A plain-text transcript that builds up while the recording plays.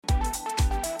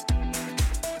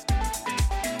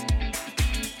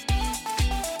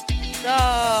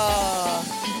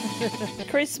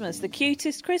Christmas, the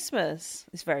cutest Christmas.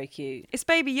 It's very cute. It's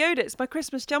Baby Yoda. It's my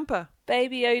Christmas jumper.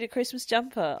 Baby Yoda Christmas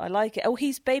jumper. I like it. Oh,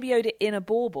 he's Baby Yoda in a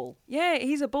bauble. Yeah,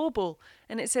 he's a bauble.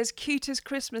 And it says cutest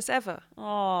Christmas ever.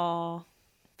 Oh,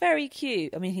 very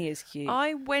cute. I mean, he is cute.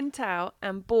 I went out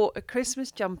and bought a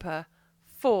Christmas jumper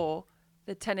for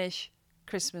the Tennish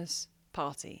Christmas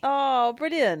party. Oh,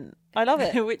 brilliant. I love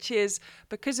it. Which is,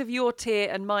 because of your tier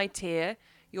and my tier,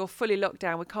 you're fully locked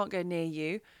down. We can't go near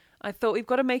you. I thought we've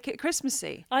got to make it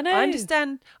Christmassy. I know. I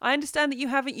understand that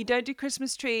you don't do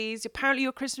Christmas trees. Apparently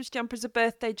your Christmas jumper is a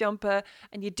birthday jumper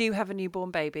and you do have a newborn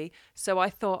baby. So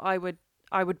I thought I would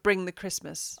bring the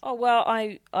Christmas. Oh, well,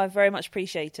 I very much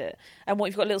appreciate it. And what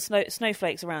you've got little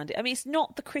snowflakes around it. I mean, it's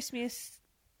not the Christmassiest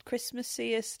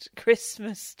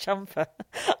Christmas jumper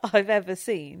I've ever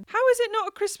seen. How is it not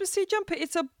a Christmassy jumper?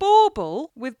 It's a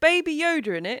bauble with Baby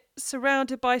Yoda in it,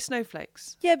 surrounded by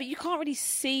snowflakes. Yeah, but you can't really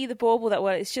see the bauble that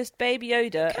well. It's just Baby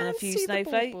Yoda and a few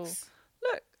snowflakes.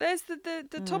 Look, there's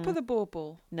the top of the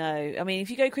bauble. No, I mean, if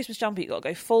you go Christmas jumper, you've got to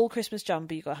go full Christmas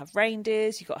jumper. You've got to have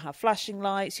reindeers, you've got to have flashing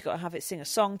lights, you've got to have it sing a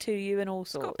song to you and all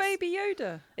sorts. It's got Baby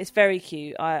Yoda. It's very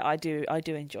cute. I do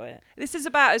enjoy it. This is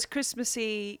about as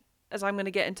Christmassy as I'm going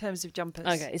to get in terms of jumpers.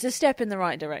 Okay, it's a step in the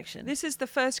right direction. This is the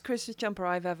first Christmas jumper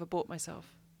I've ever bought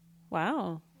myself.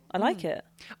 Wow, I like it.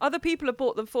 Other people have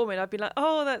bought them for me and I've been like,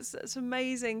 oh, that's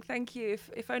amazing, thank you,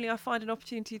 if only I find an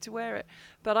opportunity to wear it.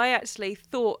 But I actually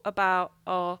thought about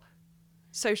our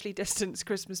socially distanced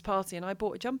Christmas party and I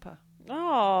bought a jumper.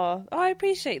 Oh, I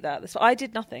appreciate that. I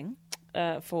did nothing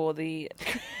for the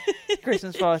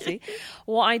Christmas party.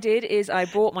 What I did is I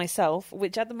brought myself,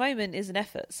 which at the moment is an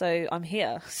effort, so I'm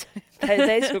here. So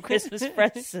there's your Christmas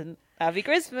present. Happy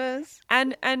Christmas.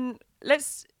 And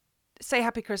let's say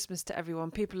happy Christmas to everyone.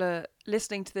 People are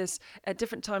listening to this at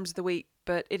different times of the week,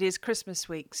 but it is Christmas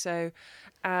week, so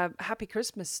happy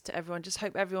Christmas to everyone. Just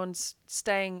hope everyone's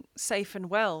staying safe and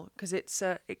well, because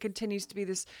it continues to be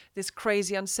this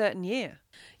crazy uncertain year.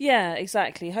 Yeah,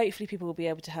 exactly. Hopefully people will be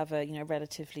able to have a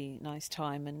relatively nice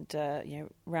time and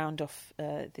round off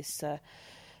this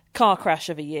car crash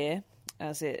of a year,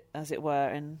 as it were,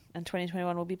 and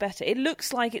 2021 will be better. It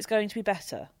looks like it's going to be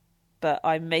better, but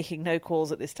I'm making no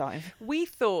calls at this time. We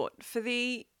thought for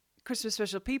the Christmas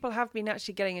special, people have been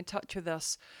actually getting in touch with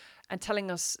us and telling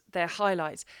us their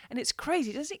highlights. And it's crazy.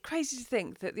 Isn't it crazy to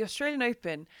think that the Australian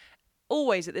Open,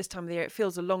 always at this time of the year, it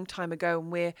feels a long time ago,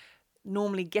 and we're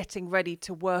normally getting ready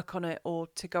to work on it or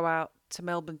to go out to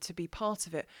Melbourne to be part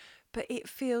of it. But it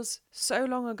feels so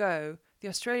long ago, the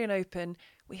Australian Open.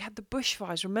 We had the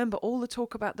bushfires. Remember all the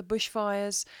talk about the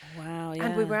bushfires? Wow, yeah.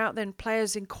 And we were out there and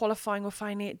players in qualifying were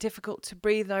finding it difficult to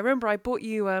breathe. And I remember I bought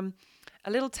you a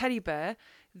little teddy bear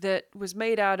that was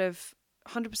made out of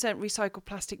 100% recycled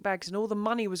plastic bags, and all the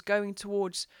money was going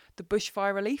towards the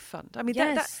Bushfire Relief Fund. I mean,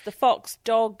 yes, the fox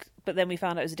dog, but then we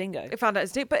found out it was a dingo. It found out it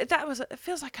was a dingo, but it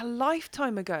feels like a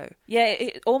lifetime ago. Yeah,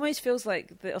 it almost feels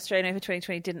like the Australian Open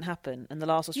 2020 didn't happen, and the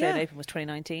last Australian Open was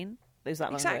 2019. It was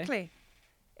that long ago. Exactly.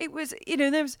 It was,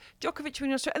 there was Djokovic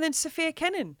winning Australia, and then Sophia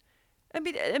Kenin. I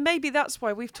mean, and maybe that's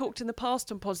why we've talked in the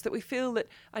past on pods that we feel that,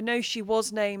 I know she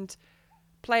was named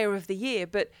Player of the Year,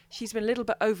 but she's been a little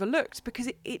bit overlooked because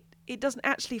it doesn't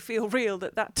actually feel real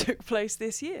that took place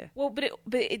this year. Well, but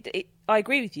I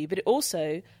agree with you, but it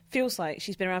also feels like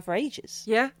she's been around for ages.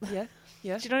 Yeah. Do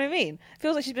you know what I mean? It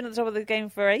feels like she's been at the top of the game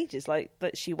for ages, like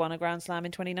that she won a Grand Slam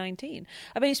in 2019.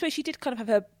 I mean, I suppose she did kind of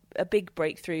have a big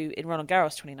breakthrough in Roland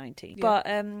Garros 2019. Yeah. But,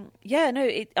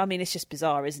 it's just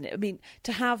bizarre, isn't it? I mean,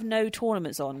 to have no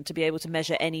tournaments on, to be able to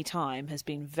measure any time has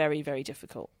been very, very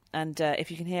difficult. And if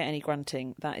you can hear any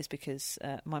grunting, that is because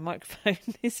my microphone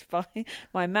is by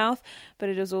my mouth, but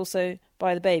it is also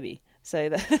by the baby. So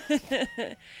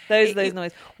those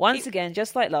noises. Once again,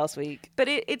 just like last week. But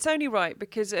it's only right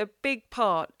because a big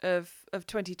part of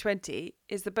 2020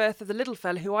 is the birth of the little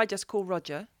fella who I just call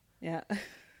Roger. Yeah,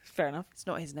 fair enough. It's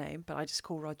not his name, but I just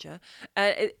call Roger.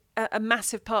 A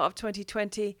massive part of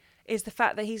 2020 is the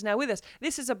fact that he's now with us.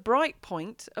 This is a bright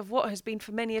point of what has been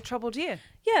for many a troubled year.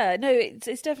 Yeah, no,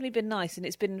 it's definitely been nice,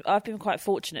 and I've been quite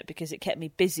fortunate because it kept me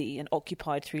busy and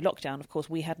occupied through lockdown. Of course,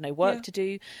 we had no work to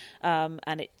do, and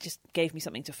it just gave me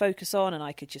something to focus on, and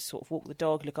I could just sort of walk the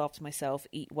dog, look after myself,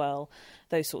 eat well,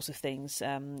 those sorts of things.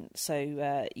 It's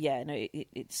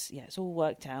all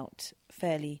worked out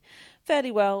fairly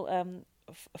well.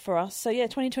 For us. So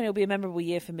 2020 will be a memorable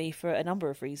year for me for a number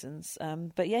of reasons.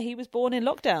 But he was born in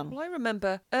lockdown. Well, I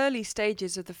remember early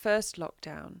stages of the first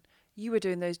lockdown, you were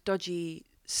doing those dodgy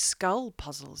skull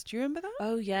puzzles. Do you remember that?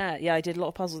 Oh, yeah. Yeah, I did a lot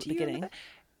of puzzles at the beginning.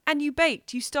 And you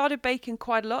baked. You started baking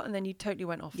quite a lot and then you totally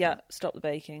went off. Yeah, stopped the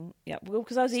baking. Yeah, well,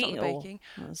 because I was eating it all.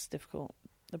 That was difficult.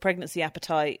 The pregnancy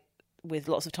appetite with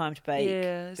lots of time to bake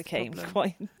it's the became problem.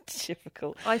 quite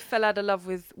difficult. I fell out of love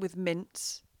with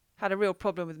mince. Had a real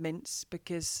problem with mince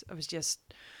because I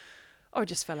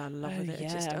just fell out of love with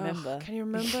it. I remember. Can you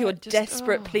remember? Your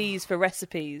desperate pleas for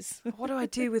recipes. What do I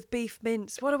do with beef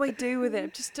mince? What do I do with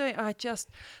it?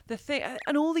 The thing,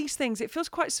 and all these things. It feels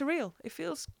quite surreal. It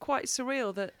feels quite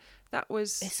surreal that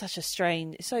was. It's such a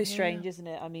strange. It's so strange, isn't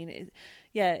it? I mean,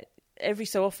 every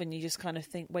so often you just kind of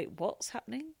think, wait, what's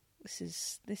happening? This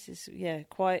is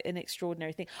quite an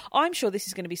extraordinary thing. I'm sure this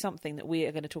is going to be something that we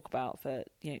are going to talk about for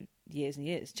years and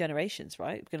years, generations,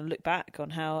 right? We're going to look back on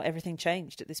how everything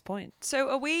changed at this point.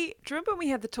 So do you remember when we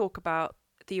had the talk about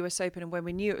the US Open and when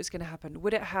we knew it was going to happen?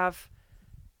 Would it have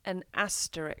an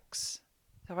asterisk?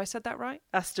 Have I said that right?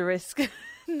 Asterisk.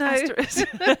 No. Asterisk.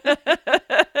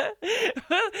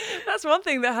 That's one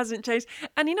thing that hasn't changed.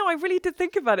 And I really did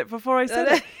think about it before I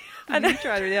said it. And you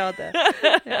tried really hard there.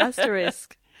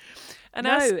 Asterisk.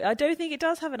 I don't think it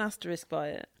does have an asterisk by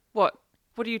it. What?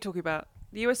 What are you talking about?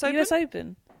 The US Open? US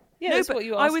Open. Yeah, no, that's but what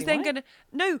you were asking, I was then right? going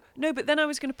to... No, but then I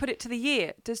was going to put it to the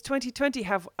year. Does 2020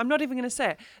 have... I'm not even going to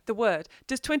say it, the word.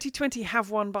 Does 2020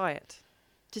 have one by it?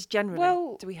 Just generally.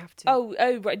 Well, do we have to? Oh,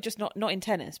 right. Just not in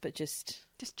tennis, but just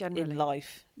generally in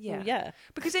life. Yeah, Well, yeah.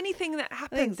 Because anything that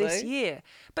happened this year,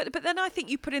 but then I think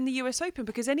you put in the US Open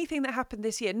because anything that happened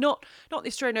this year, not the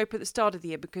Australian Open at the start of the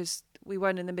year because we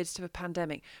weren't in the midst of a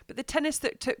pandemic, but the tennis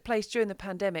that took place during the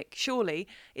pandemic, surely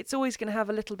it's always going to have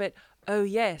a little bit. Oh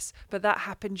yes, but that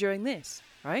happened during this,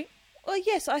 right? Well,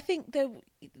 yes, I think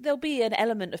there'll be an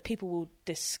element of people will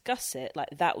discuss it like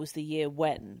that was the year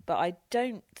when, but I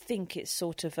don't think it's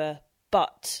sort of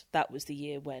but that was the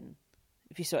year when,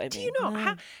 if you saw what I mean. Do you not?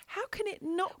 No. How can it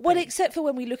not be? Well, except for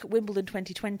when we look at Wimbledon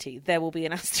 2020, there will be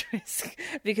an asterisk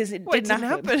because it didn't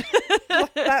happen.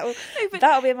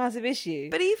 That'll be a massive issue.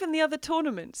 But even the other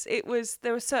tournaments,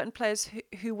 there were certain players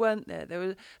who weren't there.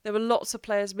 There were lots of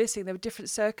players missing. There were different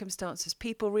circumstances.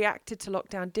 People reacted to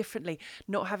lockdown differently,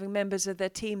 not having members of their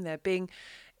team there, being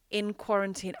in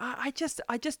quarantine. I just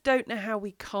don't know how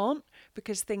we can't,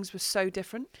 because things were so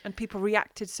different and people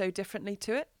reacted so differently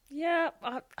to it. Yeah,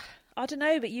 I don't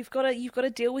know, but you've got to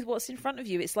deal with what's in front of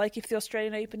you. It's like if the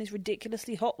Australian Open is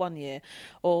ridiculously hot one year,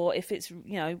 or if it's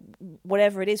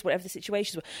whatever it is, whatever the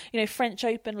situations were. French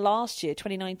Open last year,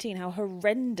 2019, how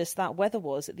horrendous that weather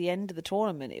was at the end of the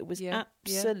tournament. It was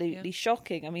absolutely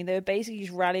shocking. I mean, they were basically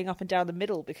just rallying up and down the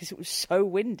middle because it was so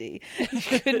windy.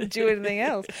 You couldn't do anything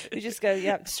else. You just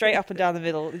go straight up and down the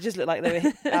middle. It just looked like they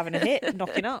were having a hit,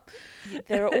 knocking up.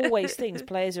 There are always things.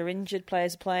 Players are injured.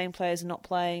 Players are playing. Players are not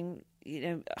playing.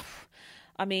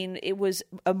 I mean, it was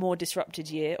a more disrupted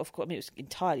year. Of course, I mean, it was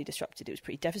entirely disrupted. It was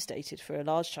pretty devastated for a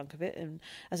large chunk of it. And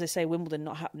as I say, Wimbledon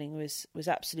not happening was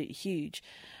absolutely huge.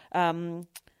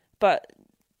 But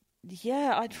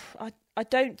yeah, I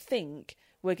don't think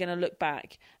we're going to look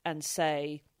back and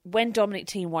say, when Dominic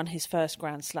Thiem won his first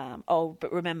Grand Slam,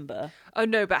 but remember. Oh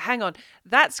no, but hang on.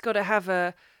 That's got to have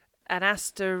an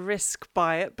asterisk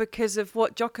by it because of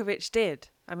what Djokovic did.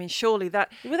 I mean, surely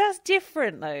that... Well, that's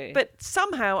different, though. But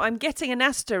somehow I'm getting an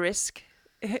asterisk.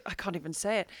 I can't even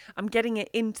say it. I'm getting it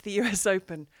into the US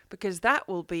Open because that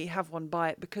will have one by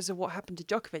it because of what happened to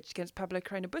Djokovic against Pablo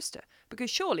Carreño Busta.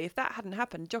 Because surely if that hadn't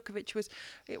happened, Djokovic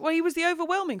he was the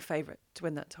overwhelming favourite to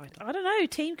win that title. I don't know.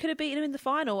 Thiem could have beaten him in the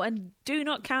final, and do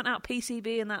not count out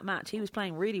PCB in that match. He was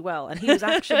playing really well, and he was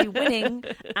actually winning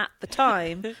at the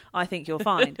time, I think you'll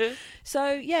find.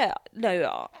 So, yeah,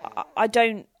 no, I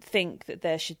don't think that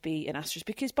there should be an asterisk,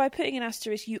 because by putting an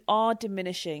asterisk, you are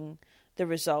diminishing the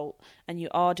result, and you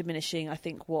are diminishing, I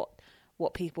think, what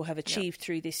people have achieved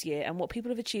through this year. And what people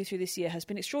have achieved through this year has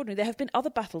been extraordinary. There have been other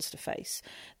battles to face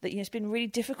that, it's been really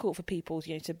difficult for people,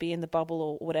 to be in the bubble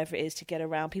or whatever it is, to get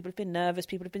around. People have been nervous,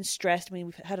 people have been stressed. I mean,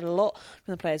 we've heard a lot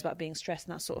from the players about being stressed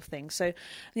and that sort of thing. So,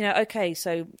 okay,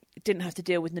 so didn't have to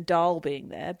deal with Nadal being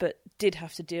there, but did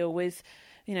have to deal with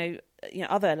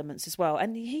other elements as well.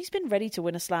 And he's been ready to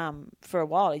win a slam for a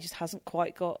while. He just hasn't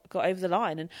quite got over the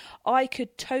line. And I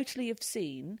could totally have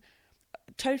foreseen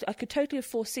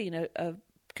a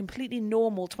completely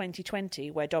normal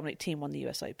 2020 where Dominic Thiem won the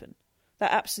US Open.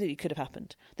 That absolutely could have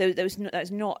happened.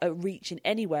 That's not a reach in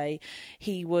any way.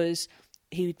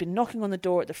 He'd been knocking on the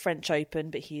door at the French Open,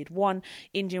 but he had won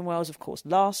Indian Wells, of course,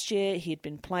 last year. He had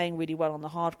been playing really well on the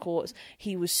hard courts.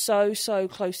 He was so, so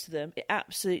close to them. It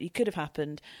absolutely could have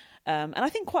happened. And I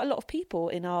think quite a lot of people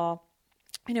in our,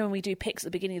 when we do picks at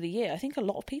the beginning of the year, I think a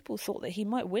lot of people thought that he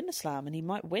might win a slam and he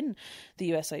might win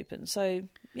the US Open. So,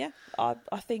 yeah, I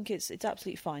think it's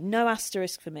absolutely fine. No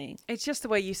asterisk for me. It's just the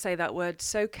way you say that word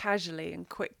so casually and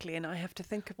quickly, and I have to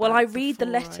think about it. Well, I read the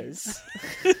letters.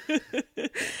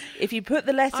 If you put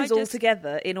the letters all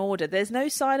together in order, there's no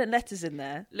silent letters in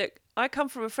there. Look, I come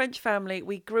from a French family.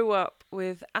 We grew up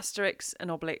with Asterix and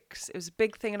Obelix. It was a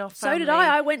big thing in our family. So did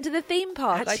I. I went to the theme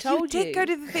park. Actually, I told you. You did go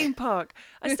to the theme park.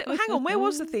 Hang on, where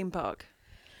was the theme park?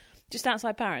 Just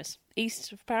outside Paris.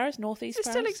 East of Paris, northeast Does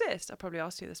it Paris. still exist? I probably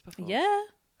asked you this before. Yeah.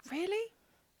 Really?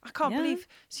 I can't believe.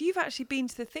 So you've actually been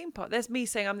to the theme park. There's me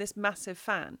saying I'm this massive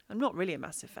fan. I'm not really a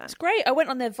massive fan. It's great. I went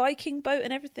on their Viking boat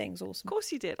and everything's awesome. Of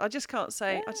course you did. I just can't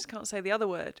say. Yeah. I just can't say the other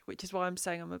word, which is why I'm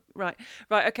saying right.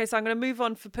 Okay, so I'm going to move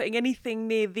on for putting anything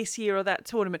near this year or that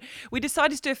tournament. We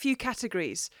decided to do a few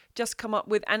categories. Just come up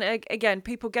with, and again,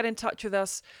 people get in touch with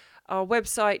us, our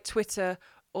website, Twitter,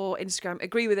 or Instagram.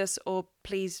 Agree with us, or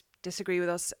please disagree with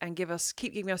us and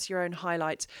keep giving us your own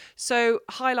highlights. So,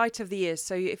 highlight of the year.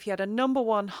 So, if you had a number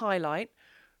one highlight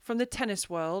from the tennis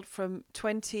world from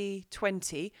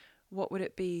 2020, what would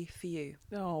it be for you?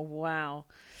 Oh, wow.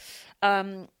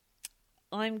 I'm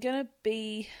going to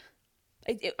be...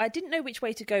 I didn't know which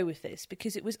way to go with this,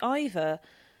 because it was either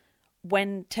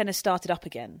when tennis started up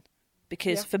again,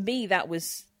 because for me it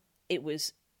was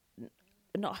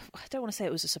not, I don't want to say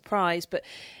it was a surprise, but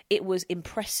it was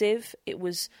impressive. It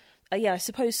was... I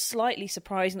suppose slightly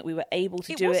surprising that we were able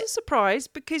to do it. It was a surprise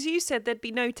because you said there'd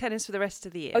be no tennis for the rest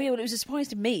of the year. Oh, yeah, well, it was a surprise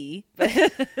to me. But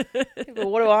well,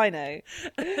 what do I know?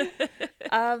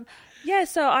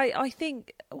 So I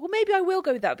think, well, maybe I will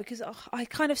go with that, because I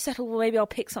kind of settled, well, maybe I'll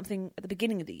pick something at the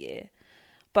beginning of the year.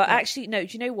 But actually, no,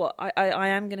 do you know what?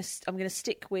 I'm going to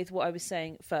stick with what I was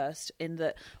saying first, in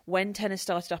that when tennis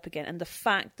started up again and the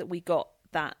fact that we got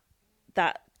that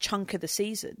chunk of the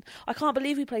season. I can't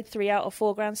believe we played 3 out of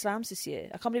 4 Grand Slams this year.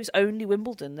 I can't believe it's only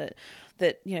Wimbledon that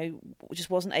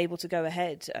just wasn't able to go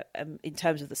ahead in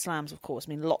terms of the slams, of course. I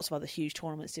mean, lots of other huge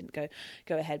tournaments didn't go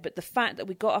ahead. But the fact that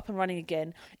we got up and running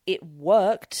again, it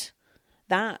worked.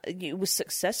 That it was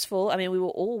successful. I mean, we were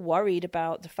all worried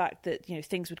about the fact that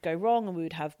things would go wrong and we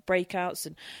would have breakouts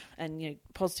and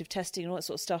positive testing and all that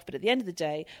sort of stuff. But at the end of the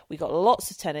day, we got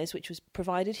lots of tennis, which was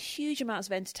provided huge amounts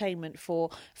of entertainment for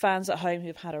fans at home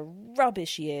who've had a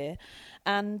rubbish year.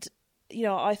 And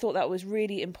I thought that was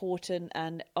really important.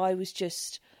 And I was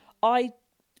just, I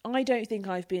don't think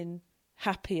I've been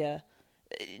happier.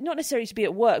 Not necessarily to be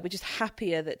at work, but just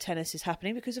happier that tennis is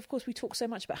happening, because of course we talk so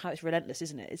much about how it's relentless,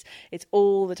 isn't it? It's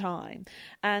all the time.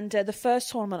 And the first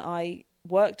tournament I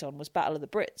worked on was Battle of the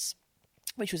Brits,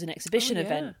 which was an exhibition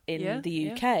event in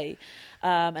the UK.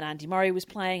 And Andy Murray was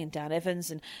playing, and Dan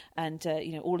Evans, and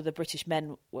all of the British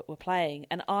men were playing.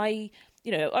 And I've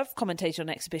commentated on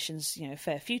exhibitions, a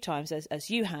fair few times, as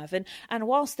you have. And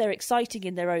whilst they're exciting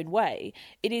in their own way,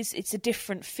 it's a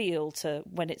different feel to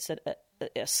when it's a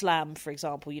slam, for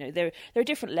example. There are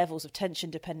different levels of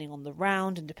tension depending on the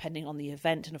round and depending on the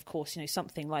event. And of course,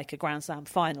 something like a Grand Slam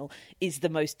final is the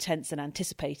most tense and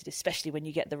anticipated, especially when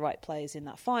you get the right players in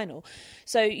that final.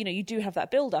 So, you do have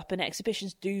that build up, and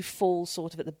exhibitions do fall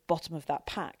sort of at the bottom of that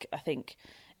pack, I think.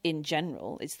 In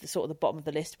general, it's the sort of the bottom of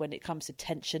the list when it comes to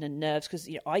tension and nerves, because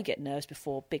I get nerves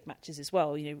before big matches as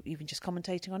well, even just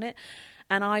commentating on it.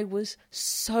 And I was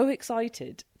so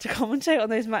excited to commentate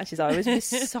on those matches. I was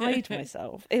beside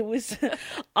myself. It was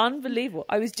unbelievable.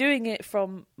 I was doing it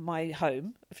from my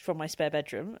home, from my spare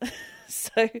bedroom.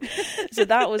 So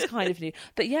that was kind of new.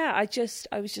 But yeah,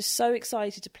 I was just so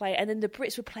excited to play. And then the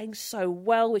Brits were playing so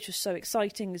well, which was so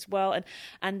exciting as well.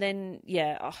 And then,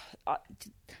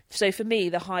 so for me,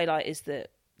 the highlight is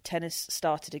that tennis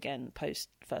started again post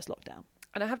first lockdown.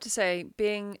 And I have to say,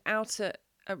 being out at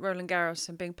Roland Garros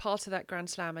and being part of that Grand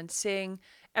Slam and seeing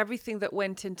everything that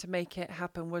went in to make it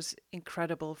happen was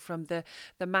incredible, from the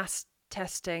mass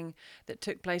testing that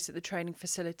took place at the training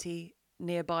facility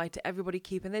nearby to everybody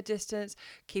keeping their distance,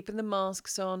 keeping the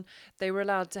masks on. They were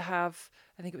allowed to have,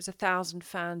 I think it was 1,000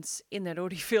 fans in there. It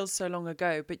already feels so long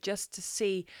ago, but just to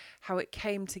see how it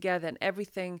came together and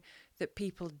everything that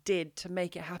people did to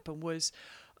make it happen was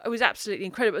absolutely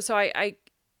incredible. So I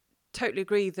totally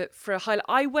agree that for a highlight,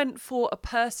 I went for a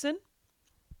person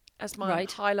as my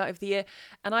highlight of the year,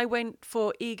 and I went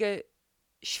for Iga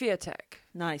Swiatek.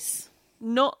 Nice.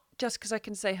 Not just because I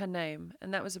can say her name,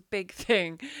 and that was a big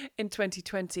thing in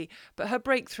 2020, but her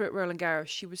breakthrough at Roland Garros,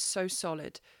 she was so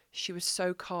solid, she was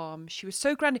so calm, she was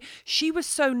so grounded, she was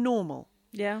so normal.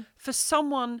 Yeah. For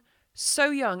someone so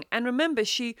young, and remember,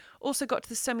 she also got to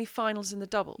the semi-finals in the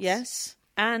doubles. Yes,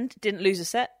 and didn't lose a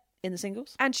set in the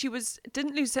singles. And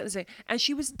didn't lose a set in the singles, and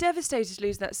she was devastated to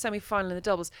lose that semi-final in the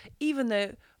doubles, even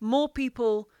though more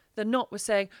people than not were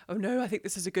saying, oh no, I think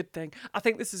this is a good thing. I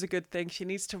think this is a good thing. She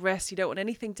needs to rest. You don't want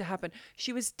anything to happen.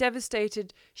 She was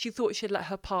devastated. She thought she'd let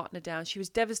her partner down. She was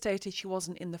devastated she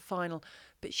wasn't in the final.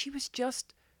 But she was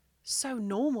just so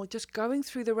normal, just going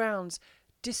through the rounds,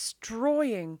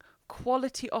 destroying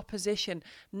quality opposition.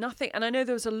 Nothing. And I know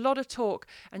there was a lot of talk,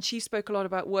 and she spoke a lot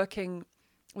about working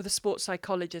with a sports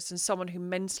psychologist and someone who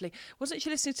mentally, wasn't she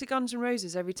listening to Guns N'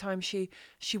 Roses every time she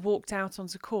walked out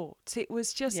onto court? It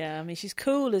was just, Yeah, I mean, she's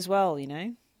cool as well, you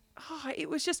know. it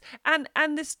was just, and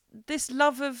this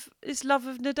love of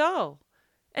Nadal.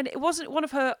 And it wasn't one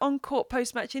of her on-court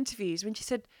post-match interviews when she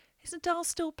said, is Nadal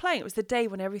still playing? It was the day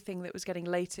when everything that was getting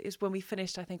later, is when we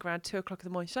finished, I think, around 2:00 in the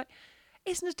morning. She's like,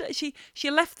 isn't Nadal? She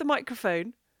left the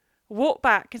microphone, walked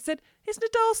back and said, is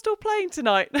Nadal still playing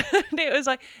tonight? And it was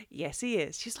like, yes, he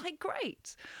is. She's like,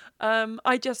 great.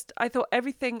 I thought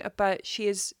everything about,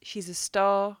 she's a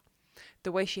star,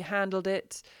 the way she handled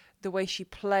it, the way she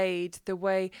played, the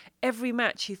way every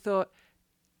match she thought,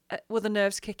 will the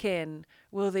nerves kick in?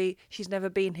 She's never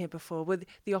been here before, with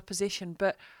the opposition.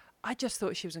 But I just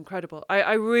thought she was incredible.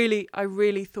 I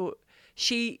really thought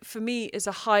she, for me, is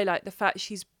a highlight. The fact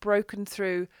she's broken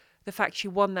through, the fact she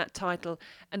won that title,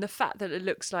 and the fact that it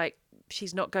looks like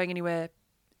she's not going anywhere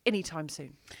anytime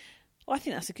soon. Well, I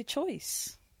think that's a good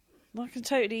choice. I can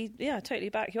totally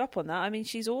back you up on that. I mean,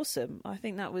 she's awesome. I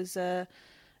think that was, a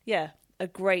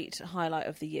great highlight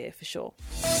of the year for sure.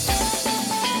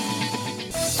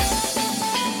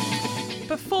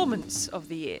 Performance of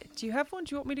the year. Do you have one?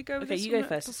 Do you want me to go with this? Okay, you go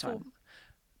first this time.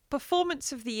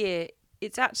 Performance of the year.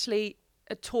 It's actually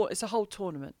it's a whole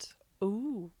tournament.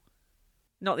 Ooh.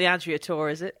 Not the Adria Tour,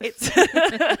 is it? It's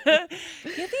the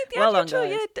well Adria Tour.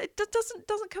 guys. Yeah, it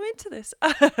doesn't come into this.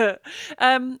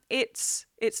 It's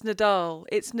Nadal.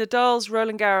 It's Nadal's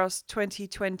Roland Garros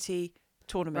 2020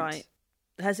 tournament. Right.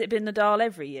 Has it been Nadal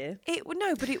every year?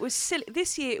 No, but it was silly.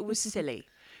 This year it was silly.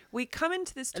 We come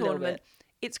into this A little tournament. bit.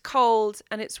 It's cold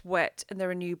and it's wet and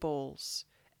there are new balls.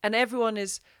 And everyone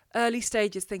is early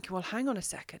stages thinking, well, hang on a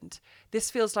second. This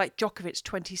feels like Djokovic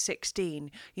 2016,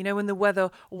 when the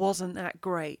weather wasn't that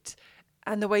great.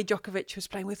 And the way Djokovic was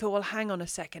playing, we thought, well, hang on a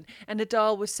second. And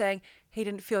Nadal was saying he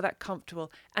didn't feel that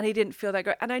comfortable and he didn't feel that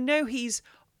great. And I know he's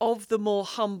of the more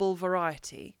humble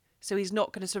variety. So he's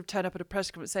not going to sort of turn up at a press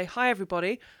conference and say, hi,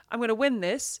 everybody, I'm going to win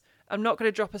this. I'm not going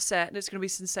to drop a set and it's going to be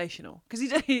sensational. Because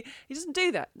he doesn't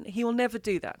do that. He will never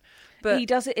do that. But he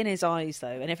does it in his eyes, though,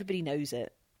 and everybody knows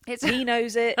it. He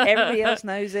knows it. Everybody else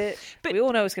knows it. But we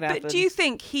all know what's going to happen. But do you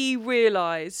think he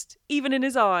realised, even in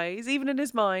his eyes, even in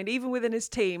his mind, even within his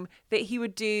team, that he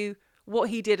would do what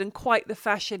he did in quite the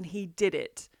fashion he did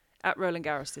it at Roland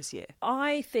Garros this year?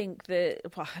 I think that,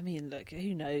 look,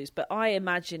 who knows? But I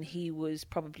imagine he was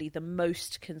probably the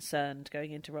most concerned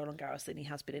going into Roland Garros than he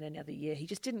has been in any other year. He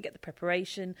just didn't get the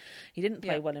preparation. He didn't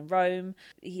play well in Rome.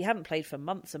 He hadn't played for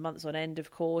months and months on end, of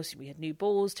course. We had new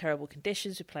balls, terrible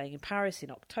conditions. We're playing in Paris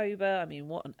in October. I mean,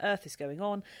 what on earth is going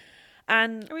on?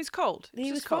 And he was cold.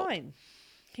 He was fine.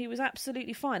 He was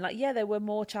absolutely fine. There were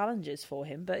more challenges for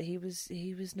him, but he was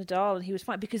Nadal and he was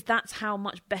fine because that's how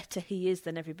much better he is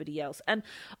than everybody else. And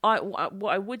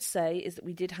what I would say is that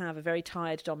we did have a very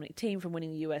tired Dominic Thiem from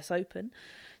winning the US Open,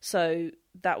 so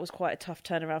that was quite a tough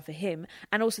turnaround for him.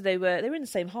 And also they were in the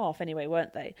same half anyway,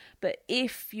 weren't they? But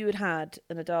if you had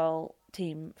a Nadal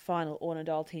Thiem final or a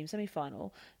Nadal Thiem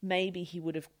semi-final, maybe he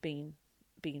would have been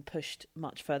pushed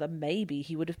much further. Maybe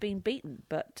he would have been beaten,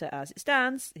 but as it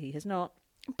stands, he has not.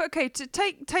 But okay, to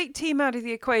take Thiem out of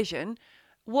the equation,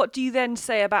 what do you then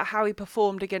say about how he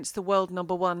performed against the world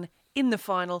number one in the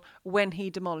final when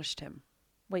he demolished him?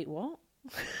 Wait, what?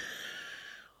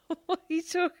 What are you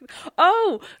talking?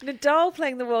 Oh, Nadal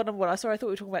playing the world number one. I thought we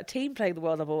were talking about Thiem playing the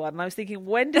world number one, and I was thinking,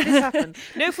 when did this happen?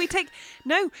 If we take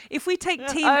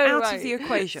Thiem out of the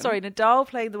equation. Sorry, Nadal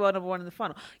playing the world number one in the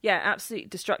final. Yeah, absolute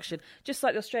destruction. Just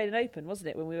like the Australian Open,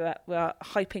 wasn't it? When we were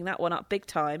hyping that one up big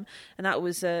time, and that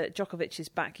was Djokovic's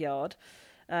backyard.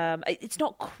 It's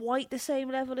not quite the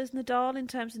same level as Nadal in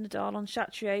terms of Nadal on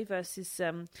Chatrier versus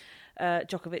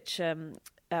Djokovic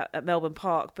at Melbourne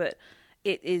Park, but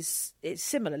it's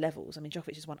similar levels. I mean,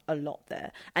 Djokovic has won a lot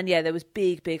there. And yeah, there was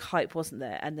big hype, wasn't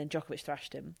there? And then Djokovic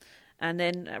thrashed him. And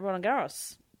then Roland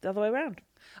Garros, the other way around.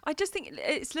 I just think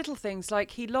it's little things,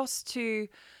 like he lost to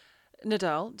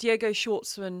Nadal, Diego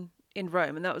Schwartzman in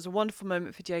Rome, and that was a wonderful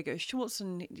moment for Diego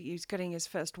Schwartzman. He was getting his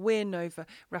first win over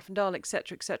Rafa Nadal,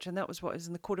 etc., and that was what was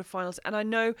in the quarterfinals. And I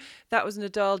know that was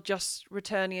Nadal just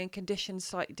returning in conditions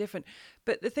slightly different.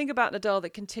 But the thing about Nadal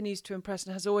that continues to impress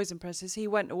and has always impressed is he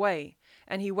went away,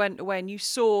 and you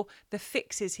saw the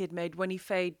fixes he'd made when he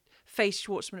faced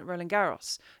Schwartzman at Roland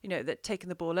Garros, that taking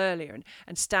the ball earlier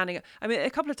and standing. I mean, a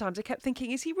couple of times I kept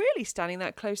thinking, is he really standing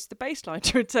that close to the baseline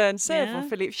to return serve on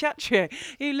Philippe Chatrier?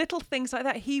 Little things like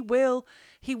that. He will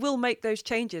make those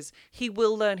changes. He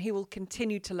will learn. He will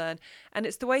continue to learn. And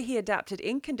it's the way he adapted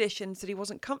in conditions that he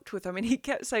wasn't comfortable with. I mean, he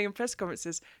kept saying in press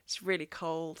conferences, it's really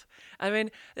cold. I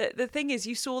mean, the thing is,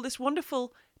 you saw this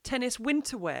wonderful tennis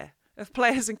winter wear of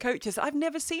players and coaches I've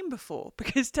never seen before,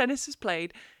 because tennis is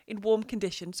played in warm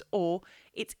conditions or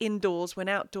it's indoors when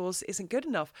outdoors isn't good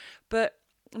enough. But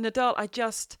Nadal, I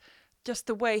just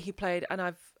the way he played, and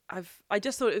I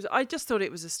just thought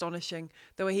it was astonishing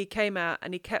the way he came out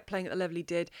and he kept playing at the level he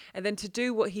did, and then to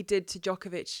do what he did to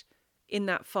Djokovic in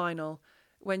that final,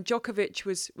 when Djokovic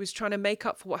was trying to make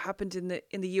up for what happened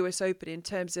in the US Open in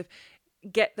terms of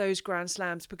get those Grand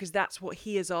Slams, because that's what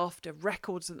he is after,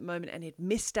 records at the moment, and he'd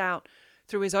missed out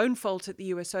through his own fault at the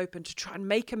US Open to try and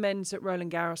make amends at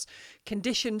Roland Garros.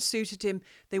 Conditions suited him.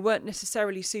 They weren't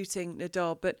necessarily suiting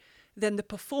Nadal, but then the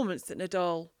performance that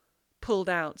Nadal pulled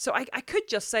out. So I could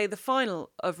just say the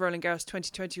final of Roland Garros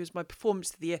 2020 was my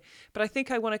performance of the year, but I think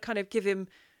I want to kind of give him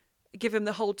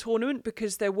the whole tournament,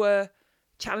 because there were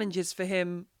challenges for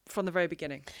him from the very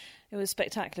beginning. It was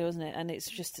spectacular, wasn't it? And it's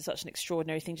just such an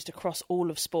extraordinary thing just across all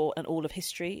of sport and all of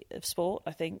history of sport,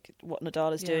 I think, what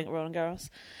Nadal is doing at Roland Garros.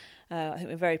 I think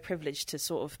we're very privileged to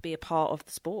sort of be a part of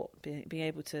the sport, being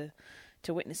able to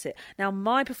witness it. Now,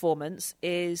 my performance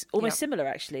is almost similar,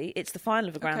 actually. It's the final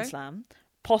of a Grand Slam,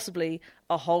 possibly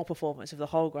a whole performance of the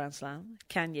whole Grand Slam.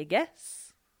 Can you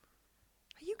guess?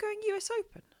 Are you going US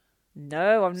Open?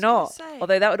 No, I'm not.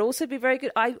 Although that would also be very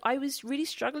good. I was really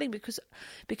struggling because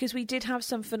we did have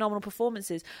some phenomenal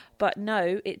performances. But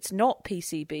no, it's not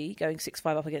PCB going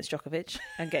 6-5 up against Djokovic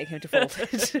and getting him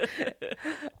defaulted.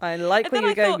 I like where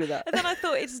you're going with that. And then I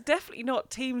thought it's definitely not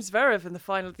Team Zverev in the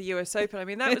final of the US Open. I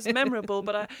mean, that was memorable,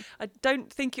 but I don't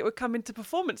think it would come into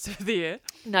performance of the year.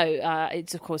 No,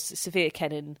 it's of course Sofia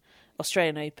Kenin,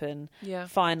 Australian Open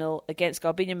final against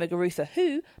Garbine Muguruza,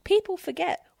 who people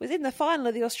forget was in the final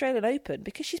of the Australian Open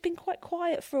because she's been quite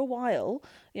quiet for a while.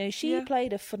 She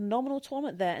played a phenomenal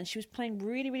tournament there and she was playing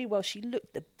really, really well. She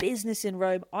looked the business in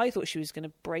Rome. I thought she was going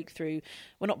to break through.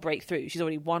 Well, not break through. She's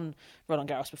already won Roland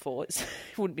Garros before. It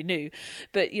wouldn't be new.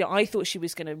 But, I thought she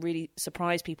was going to really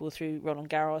surprise people through Roland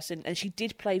Garros. And she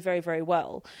did play very, very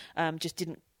well. Just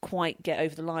didn't quite get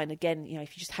over the line. Again,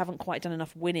 if you just haven't quite done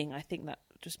enough winning, I think that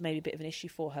just maybe a bit of an issue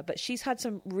for her. But she's had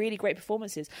some really great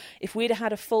performances. If we'd have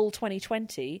had a full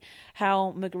 2020,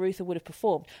 how Muguruza would have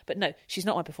performed. But no, she's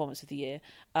not my performance of the year,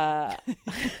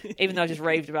 even though I just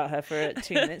raved about her for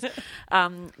 2 minutes.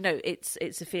 No, it's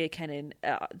Sofia Kenin.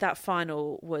 That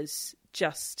final was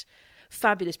just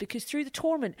fabulous because through the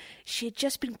tournament, she had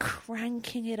just been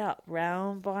cranking it up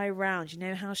round by round. You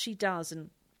know how she does.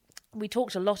 And we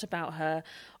talked a lot about her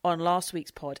on last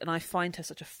week's pod, and I find her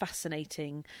such a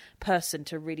fascinating person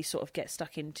to really sort of get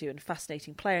stuck into, and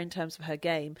fascinating player in terms of her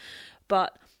game.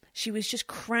 But she was just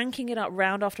cranking it up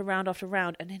round after round after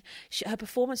round, and then her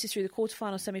performances through the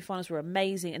quarterfinals, semi-finals were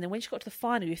amazing. And then when she got to the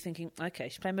final, you're thinking, okay,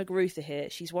 she's playing Muguruza here.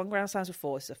 She's won Grand Slams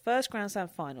before. It's her first Grand Slam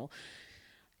final.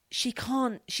 She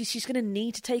can't, she's going to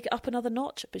need to take it up another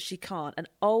notch, but she can't. And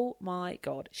oh my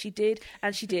God, she did,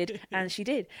 and she did, and she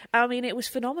did. I mean, it was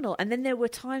phenomenal. And then there were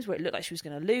times where it looked like she was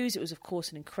going to lose. It was, of course,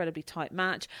 an incredibly tight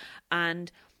match.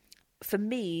 And for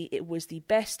me, it was the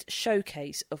best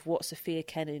showcase of what Sofia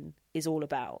Kenin is all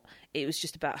about. It was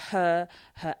just about her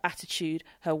attitude,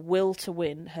 her will to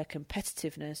win, her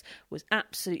competitiveness was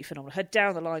absolutely phenomenal. Her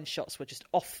down-the-line shots were just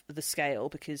off the scale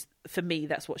because, for me,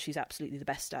 that's what she's absolutely the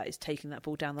best at, is taking that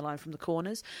ball down the line from the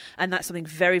corners. And that's something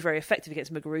very, very effective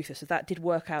against Muguruza, so that did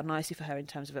work out nicely for her in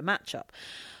terms of a matchup.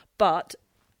 But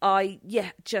I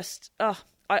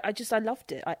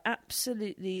loved it. I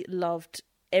absolutely loved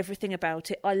everything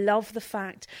about it. I love the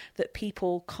fact that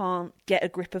people can't get a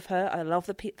grip of her. I love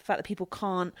the fact that people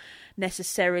can't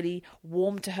necessarily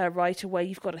warm to her right away.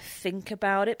 You've got to think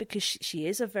about it because she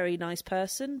is a very nice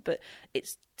person, but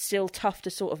it's still tough to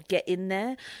sort of get in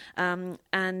there. I'm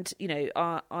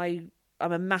a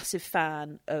massive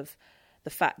fan of the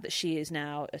fact that she is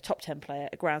now a top 10 player,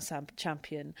 a Grand Slam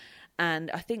champion, and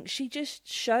I think she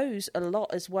just shows a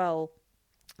lot as well,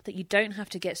 that you don't have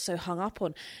to get so hung up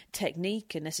on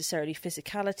technique and necessarily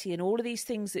physicality and all of these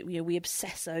things that we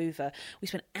obsess over. We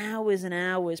spend hours and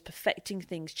hours perfecting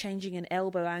things, changing an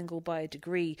elbow angle by a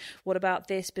degree. What about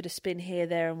this bit of spin here,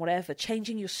 there, and whatever?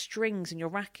 Changing your strings and your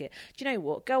racket. Do you know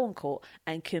what? Go on court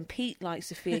and compete like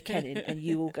Sofia Kenin and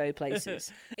you will go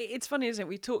places. It's funny, isn't it?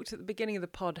 We talked at the beginning of the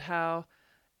pod how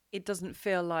it doesn't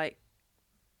feel like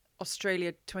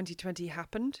Australia 2020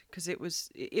 happened, because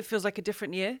it feels like a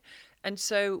different year. And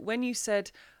so when you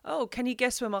said, "Oh, can you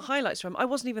guess where my highlights from?" I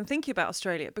wasn't even thinking about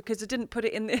Australia, because I didn't put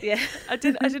it in the, Yeah. I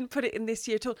didn't put it in this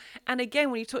year at all. And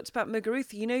again, when you talked about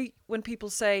Muguruza, you know, when people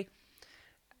say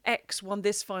X won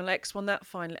this final, X won that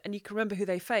final, and you can remember who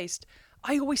they faced,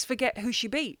 I always forget who she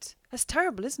beat. That's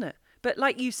terrible, isn't it? But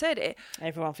like you said,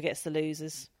 Everyone forgets the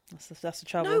losers. That's the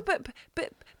trouble. no,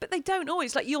 but they don't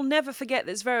always. Like, you'll never forget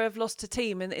that Zverev lost to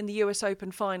Thiem in the US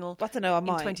Open final. I don't know. I in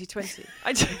might. 2020.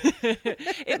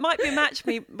 It might be a match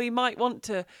we might want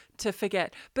to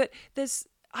forget. But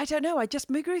I don't know.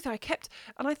 Muguruza,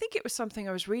 and I think it was something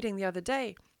I was reading the other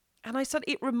day, and I said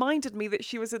it reminded me that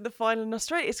she was in the final in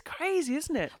Australia. It's crazy,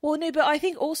 isn't it? Well, no, but I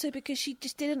think also because she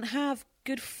just didn't have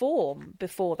good form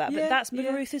before that. But that's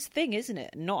Muguruza's thing, isn't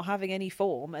it? Not having any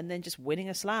form and then just winning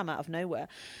a slam out of nowhere.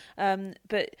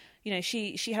 But, you know,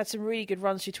 she had some really good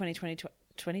runs through 2020.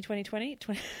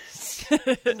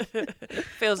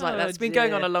 Feels like that. It's been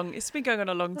going on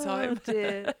a long time. Oh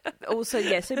dear. Also,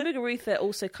 so Muguruza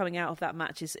also coming out of that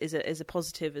match is a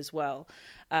positive as well.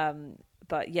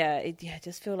 But it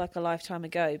just feel like a lifetime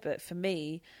ago. But for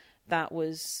me, that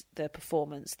was the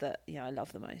performance that I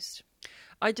love the most.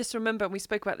 I just remember, and we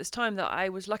spoke about this time, that I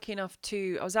was lucky enough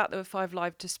I was out there with Five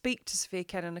Live to speak to Sofia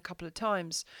Kenin a couple of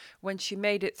times when she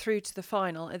made it through to the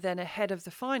final and then ahead of the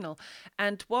final.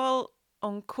 And while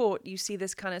on court you see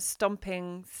this kind of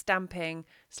stomping, stamping,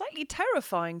 slightly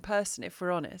terrifying person, if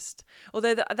we're honest,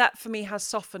 although that for me has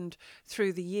softened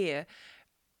through the year,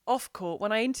 off court,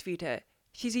 when I interviewed her,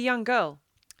 she's a young girl.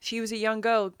 She was a young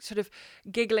girl sort of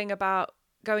giggling about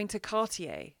going to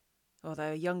Cartier.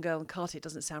 Although a young girl in Cartier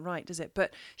doesn't sound right, does it?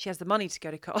 But she has the money to go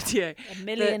to Cartier.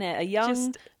 A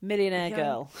young millionaire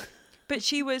girl. But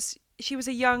she was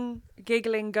a young,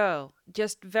 giggling girl,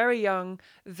 just very young,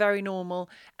 very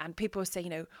normal. And people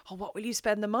say, "Oh, what will you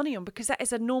spend the money on?" Because that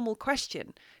is a normal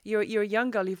question. You're a young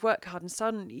girl, you've worked hard, and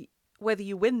suddenly, whether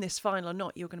you win this final or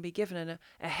not, you're going to be given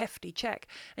a hefty check.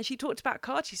 And she talked about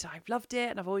Cartier. She said, "I've loved it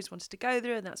and I've always wanted to go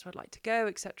there and that's where I'd like to go,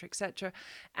 etc., etc."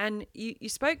 And you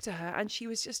spoke to her and she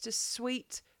was just a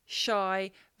sweet,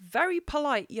 shy, very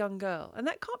polite young girl. And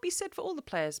that can't be said for all the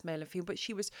players, male and female, but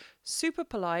she was super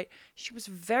polite. She was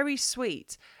very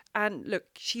sweet. And look,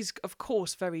 she's, of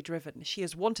course, very driven. She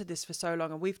has wanted this for so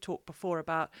long. And we've talked before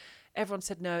about, everyone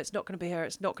said, "No, it's not going to be her.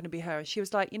 It's not going to be her." And she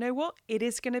was like, "You know what? It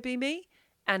is going to be me.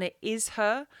 And it is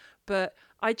her." But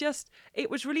it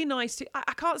was really nice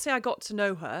I can't say I got to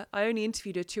know her. I only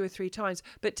interviewed her 2 or 3 times,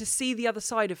 but to see the other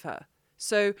side of her.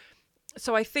 So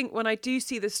I think when I do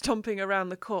see the stomping around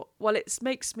the court, while it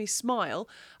makes me smile,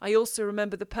 I also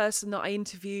remember the person that I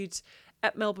interviewed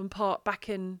at Melbourne Park back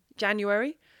in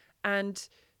January. And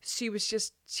she was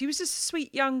just a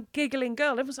sweet, young, giggling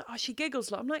girl. Everyone's like, "Oh, she giggles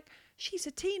a lot." I'm like, she's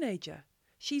a teenager.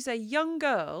 She's a young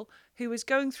girl who is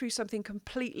going through something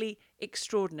completely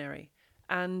extraordinary.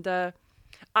 And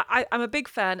I'm a big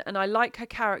fan, and I like her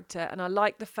character, and I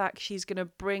like the fact she's going to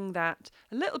bring that,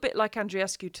 a little bit like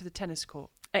Andreescu, to the tennis court.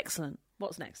 Excellent.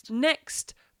 What's next?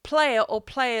 Next, player or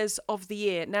players of the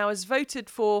year. Now, as voted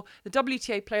for, the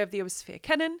WTA player of the year was Sofia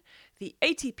Kenin. The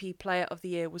ATP player of the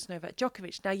year was Novak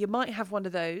Djokovic. Now, you might have one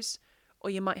of those, or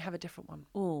you might have a different one.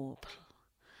 Oh,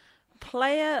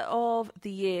 player of the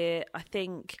year, I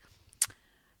think.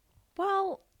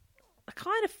 Well,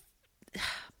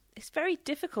 it's very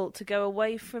difficult to go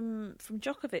away from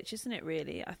Djokovic, isn't it,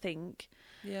 really? I think.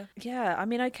 Yeah. I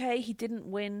mean, okay, he didn't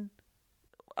win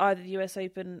either the US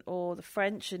Open or the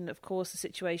French, and of course the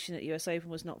situation at the US Open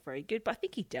was not very good, but I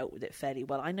think he dealt with it fairly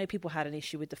well. I know people had an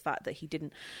issue with the fact that he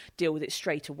didn't deal with it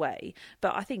straight away,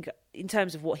 but I think in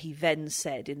terms of what he then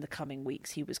said in the coming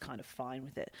weeks, he was kind of fine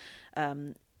with it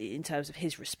in terms of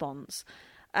his response.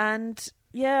 And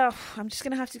yeah, I'm just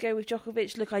going to have to go with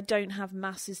Djokovic. Look, I don't have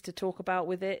masses to talk about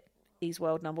with it. He's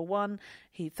world number 1.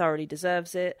 He thoroughly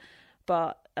deserves it.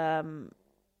 But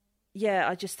yeah,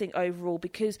 I just think overall,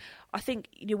 because I think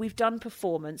we've done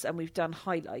performance and we've done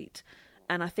highlight,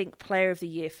 and I think player of the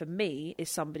year for me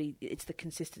is it's the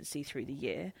consistency through the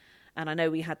year. And I know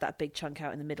we had that big chunk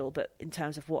out in the middle, but in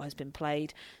terms of what has been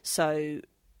played, so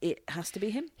it has to be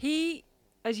him. He,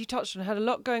 as you touched on, had a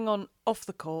lot going on off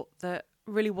the court that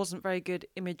really wasn't very good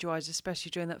image-wise,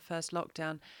 especially during that first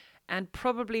lockdown, and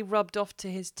probably rubbed off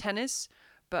to his tennis.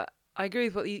 But I agree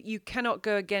with what you cannot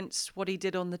go against what he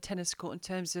did on the tennis court in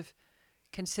terms of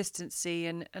consistency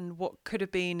and what could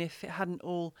have been if it hadn't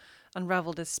all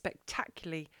unravelled as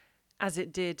spectacularly as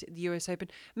it did at the US Open.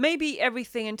 Maybe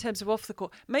everything in terms of off the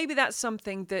court, maybe that's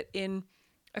something that in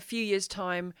a few years'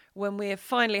 time, when we're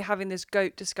finally having this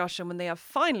GOAT discussion, when they are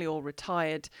finally all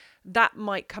retired, that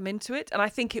might come into it. And I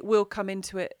think it will come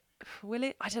into it Will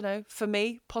it? I don't know. For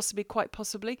me, possibly, quite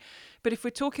possibly. But if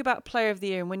we're talking about player of the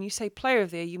year, and when you say player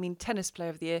of the year, you mean tennis player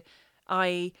of the year,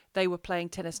 i.e. they were playing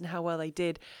tennis and how well they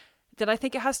did, then I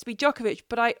think it has to be Djokovic.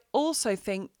 But I also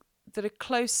think that a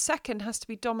close second has to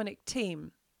be Dominic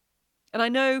Thiem. And I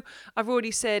know I've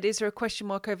already said, is there a question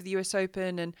mark over the US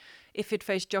Open? And if he'd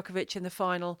faced Djokovic in the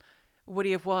final, would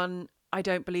he have won? I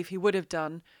don't believe he would have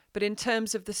done. But in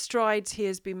terms of the strides he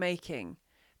has been making,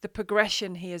 the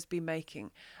progression he has been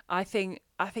making, I think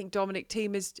Dominic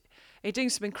Thiem is doing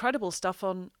some incredible stuff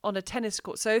on a tennis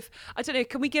court. So if, I don't know,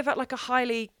 can we give that like a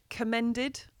highly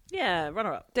commended? Yeah,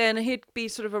 runner-up. Then he'd be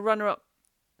sort of a runner-up,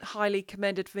 highly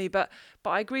commended for me. But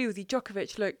I agree with you,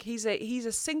 Djokovic. Look, he's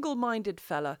a single-minded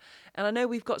fella, and I know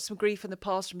we've got some grief in the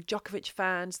past from Djokovic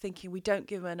fans thinking we don't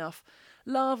give him enough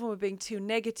love and we're being too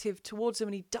negative towards him,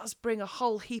 and he does bring a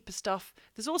whole heap of stuff.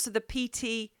 There's also the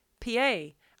PTPA.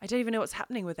 I don't even know what's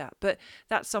happening with that, but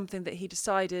that's something that he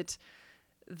decided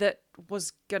that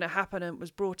was going to happen and was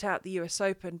brought out the US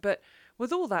Open. But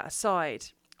with all that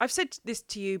aside, I've said this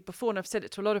to you before, and I've said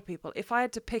it to a lot of people. If I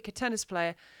had to pick a tennis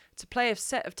player to play a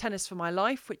set of tennis for my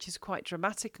life, which is quite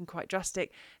dramatic and quite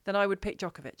drastic, then I would pick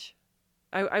Djokovic.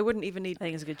 I wouldn't even need... I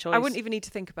think it's a good choice. I wouldn't even need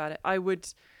to think about it. I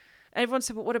would... Everyone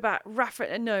said, but what about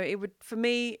Rafa? No, it would... For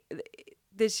me,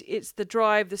 it's the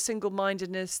drive, the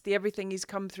single-mindedness, the everything he's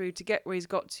come through to get where he's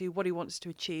got to, what he wants to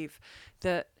achieve,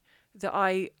 that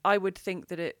I would think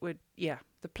that it would... Yeah,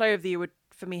 the player of the year would,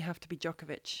 for me, have to be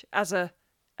Djokovic as a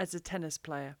tennis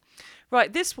player.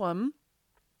 Right, this one...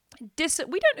 we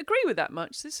don't agree with that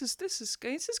much. This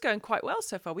is going quite well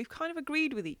so far. We've kind of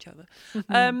agreed with each other.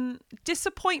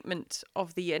 Disappointment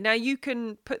of the year. Now you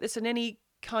can put this in any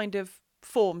kind of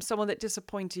form. Someone that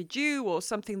disappointed you, or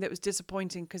something that was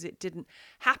disappointing because it didn't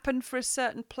happen for a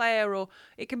certain player, or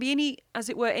it can be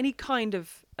any kind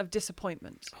of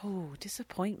disappointment. Oh,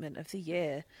 disappointment of the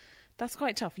year. That's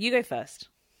quite tough. You go first.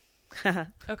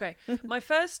 Okay, my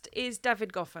first is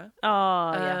David Goffin.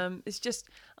 Oh, yeah.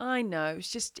 I know, it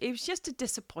was just a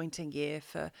disappointing year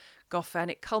for Goffin.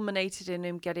 It culminated in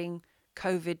him getting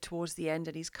COVID towards the end,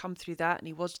 and he's come through that, and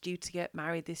he was due to get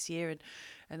married this year,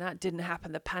 and that didn't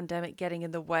happen. The pandemic getting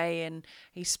in the way, and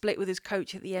he split with his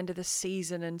coach at the end of the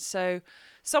season, and so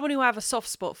someone who I have a soft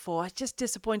spot for, it's just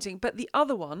disappointing. But the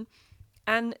other one,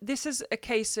 and this is a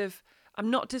case of, I'm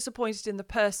not disappointed in the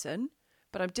person,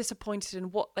 but I'm disappointed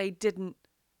in what they didn't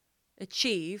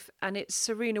achieve, and it's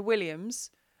Serena Williams.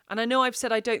 And I know I've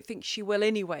said I don't think she will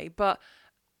anyway, but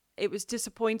it was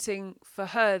disappointing for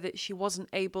her that she wasn't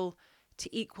able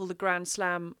to equal the Grand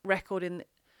Slam record in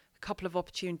a couple of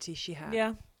opportunities she had.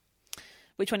 Yeah.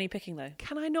 Which one are you picking, though?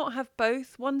 Can I not have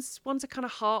both? One's a kind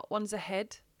of heart, one's a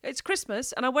head. It's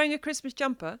Christmas, and I'm wearing a Christmas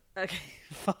jumper. Okay,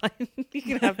 fine. You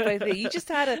can have both. You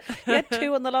had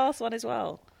two on the last one as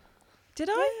well. Did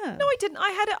I? Yeah. No, I didn't. I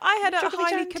had a Djokovic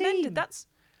highly and commended. Thiem.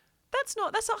 That's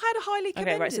not. I had a highly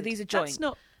commended. Okay, right. So these are joint. That's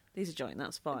not. These are joint.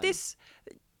 That's fine. This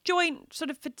joint sort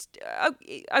of.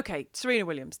 Okay, Serena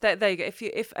Williams. There you go.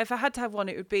 If I had to have one,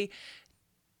 it would be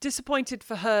disappointed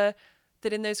for her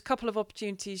that in those couple of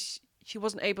opportunities she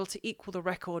wasn't able to equal the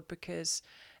record, because,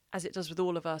 as it does with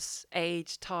all of us,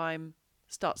 age, time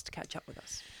starts to catch up with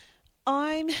us.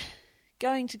 I'm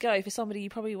going to go for somebody you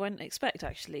probably won't expect,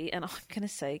 actually, and I'm going to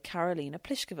say Karolina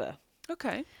Pliskova.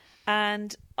 Okay.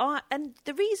 And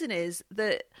the reason is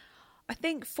that I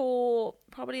think for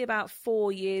probably about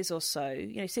 4 years or so,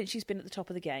 since she's been at the top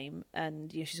of the game,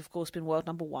 and she's of course been world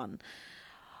number one,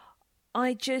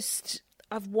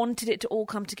 I've wanted it to all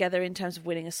come together in terms of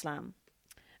winning a slam.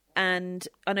 And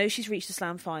I know she's reached the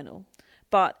slam final,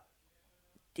 but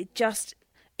it just,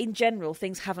 in general,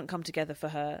 things haven't come together for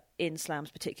her in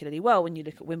slams particularly well. When you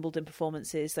look at Wimbledon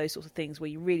performances, those sorts of things where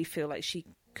you really feel like she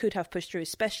could have pushed through,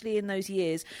 especially in those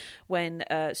years when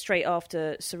straight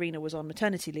after Serena was on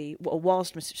maternity leave, or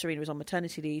whilst Serena was on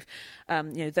maternity leave,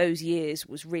 those years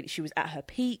was really, she was at her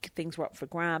peak, things were up for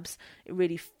grabs. It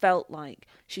really felt like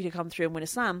she could come through and win a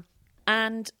slam.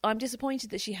 And I'm disappointed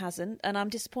that she hasn't, and I'm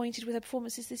disappointed with her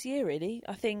performances this year, really.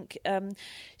 I think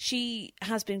she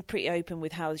has been pretty open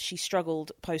with how she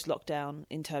struggled post-lockdown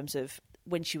in terms of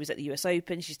when she was at the US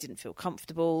Open. She just didn't feel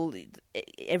comfortable.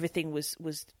 Everything was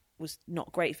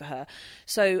not great for her.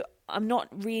 So I'm not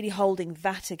really holding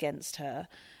that against her.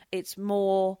 It's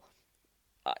more,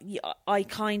 I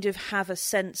kind of have a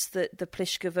sense that the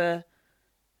Pliskova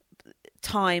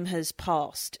time has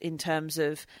passed in terms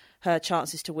of her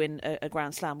chances to win a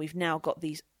Grand Slam. We've now got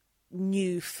these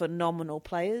new phenomenal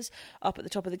players up at the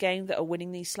top of the game that are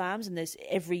winning these slams, and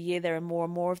every year there are more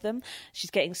and more of them.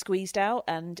 She's getting squeezed out,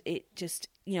 and it just,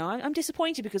 I'm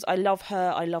disappointed because I love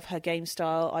her game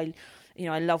style.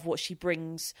 I love what she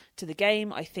brings to the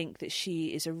game. I think that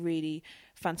she is a really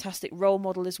fantastic role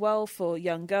model as well for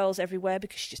young girls everywhere,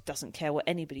 because she just doesn't care what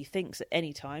anybody thinks at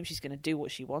any time. She's going to do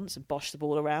what she wants and bosh the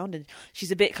ball around, and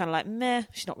she's a bit kind of like meh.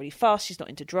 She's not really fast, she's not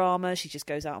into drama, she just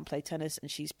goes out and play tennis,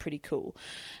 and she's pretty cool.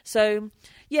 So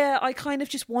yeah, I kind of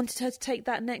just wanted her to take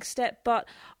that next step, but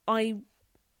I'm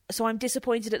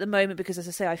disappointed at the moment because, as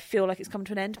I say, I feel like it's come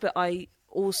to an end, but I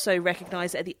also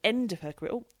recognise that at the end of her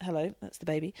career... Oh, hello, that's the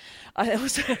baby. I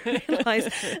also realise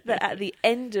that at the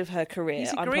end of her career...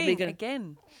 He's agreeing I'm probably gonna...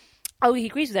 again. Oh, he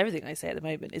agrees with everything I say at the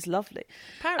moment. It's lovely.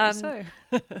 Apparently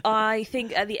so. I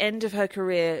think at the end of her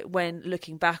career, when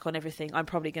looking back on everything, I'm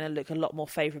probably going to look a lot more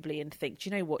favourably and think, do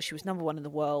you know what? She was number one in the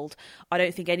world. I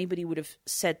don't think anybody would have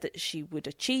said that she would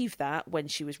achieve that when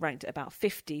she was ranked at about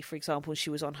 50, for example.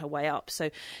 She was on her way up. So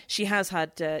she has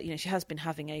had, she has been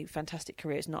having a fantastic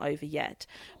career. It's not over yet.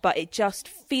 But it just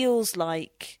feels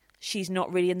like she's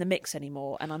not really in the mix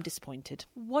anymore, and I'm disappointed.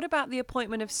 What about the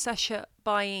appointment of Sasha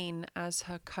Bain as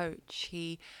her coach?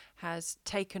 He has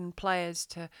taken players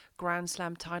to Grand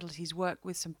Slam titles. He's worked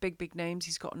with some big names.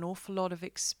 He's got an awful lot of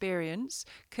experience.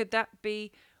 Could that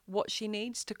be what she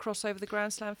needs to cross over the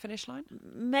Grand Slam finish line?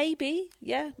 Maybe,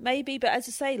 yeah, maybe. But as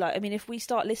I say, if we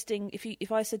start listing,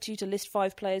 if I said to you to list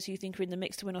 5 players who you think are in the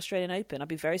mix to win Australian Open, I'd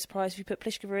be very surprised if you put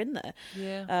Pliskova in there.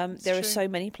 Yeah, there are so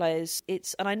many players.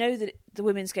 And I know that the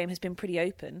women's game has been pretty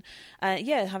open.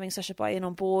 Having Sasha Bain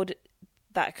on board,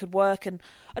 that could work. And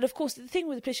of course, the thing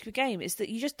with the Pliskova game is that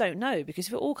you just don't know, because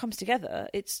if it all comes together,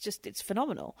 it's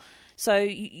phenomenal. So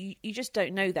you just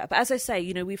don't know that. But as I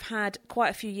say, we've had quite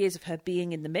a few years of her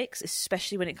being in the mix,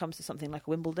 especially when it comes to something like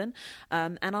Wimbledon.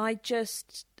 And I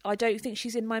don't think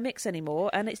she's in my mix anymore,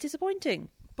 and it's disappointing.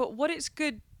 But what it's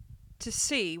good to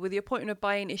see with the appointment of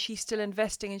Bain is she's still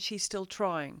investing and she's still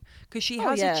trying, because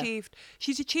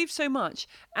she's achieved so much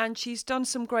and she's done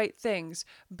some great things,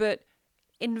 but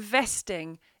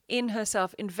investing in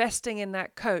herself, investing in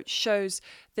that coach, shows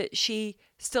that she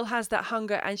still has that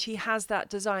hunger and she has that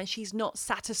desire. She's not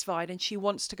satisfied and she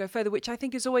wants to go further, which I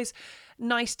think is always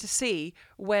nice to see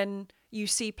when you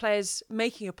see players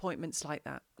making appointments like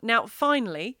that. Now,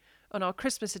 finally, on our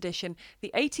Christmas edition,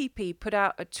 the ATP put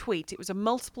out a tweet. It was a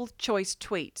multiple choice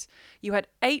tweet. You had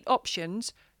 8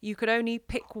 options. You could only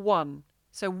pick one.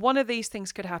 So one of these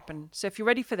things could happen. So if you're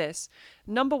ready for this,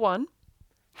 number 1,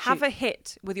 have a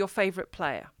hit with your favourite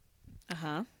player.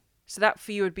 Uh-huh. So that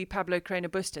for you would be Pablo Carreño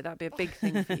Busta. That'd be a big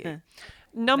thing for you.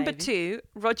 Number 2,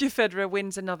 Roger Federer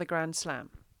wins another Grand Slam.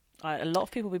 A lot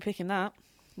of people will be picking that.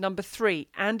 Number 3,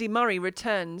 Andy Murray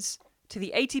returns to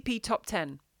the ATP top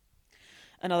 10.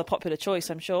 Another popular choice,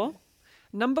 I'm sure.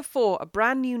 Number 4, a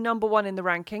brand new number 1 in the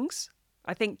rankings.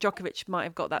 I think Djokovic might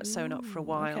have got that sewn up for a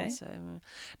while. Okay. So,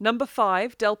 number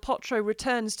 5, Del Potro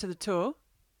returns to the tour.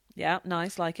 Yeah,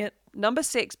 nice, like it. Number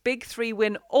 6, Big 3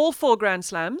 win all 4 Grand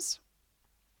Slams.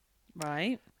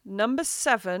 Right. Number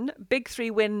 7, Big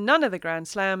 3 win none of the Grand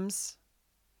Slams.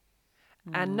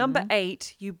 And number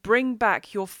 8, you bring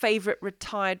back your favourite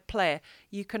retired player.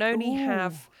 You can only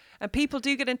have... And people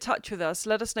do get in touch with us.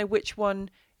 Let us know which one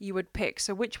you would pick.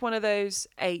 So which one of those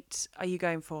 8 are you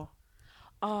going for?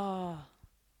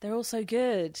 They're all so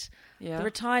good. Yeah. The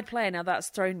retired player, now that's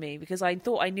thrown me, because I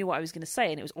thought I knew what I was going to say,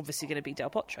 and it was obviously going to be Del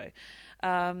Potro.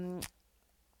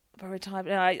 But retired,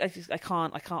 I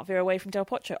can't veer away from Del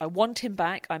Potro. I want him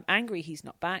back. I'm angry he's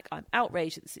not back. I'm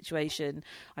outraged at the situation.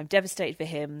 I'm devastated for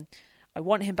him. I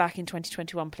want him back in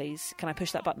 2021, please. Can I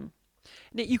push that button?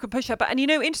 You can push that button. And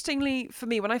interestingly for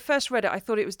me, when I first read it, I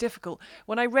thought it was difficult.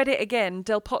 When I read it again,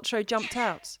 Del Potro jumped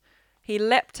out. He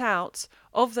leapt out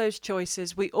of those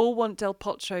choices. We all want Del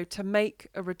Potro to make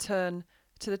a return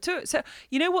to the tour. So,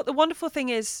 you know what the wonderful thing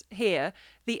is here?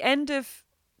 The end of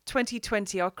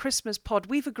 2020, our Christmas pod,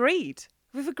 we've agreed.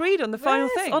 We've agreed on the final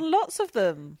thing. On lots of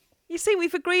them. You see,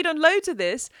 we've agreed on loads of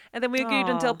this, and then we agreed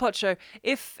on Del Potro.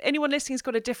 If anyone listening has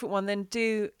got a different one, then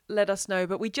do let us know.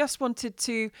 But we just wanted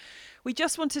to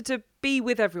be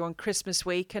with everyone Christmas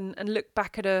week and look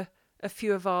back at a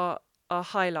few of our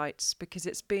highlights, because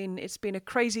it's been a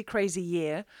crazy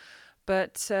year,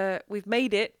 but we've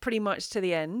made it pretty much to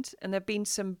the end, and there've been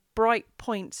some bright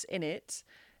points in it.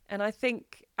 And I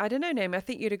think, I don't know, Naomi, I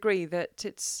think you'd agree that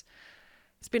it's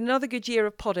been another good year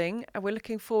of podding, and we're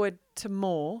looking forward to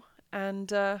more.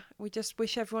 And we just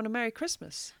wish everyone a Merry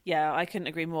Christmas. Yeah, I couldn't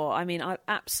agree more. I mean, I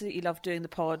absolutely love doing the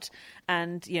pod,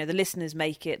 and the listeners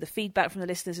make it. The feedback from the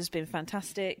listeners has been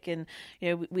fantastic, and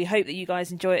we hope that you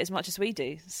guys enjoy it as much as we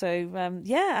do. So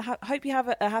I hope you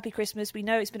have a happy Christmas. We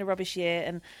know it's been a rubbish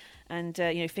year,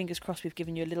 and fingers crossed we've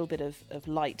given you a little bit of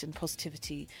light and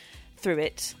positivity through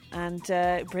it and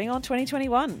bring on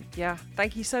 2021. Yeah,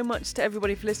 thank you so much to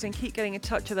everybody for listening. Keep getting in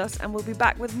touch with us, and we'll be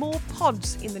back with more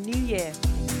pods in the new year.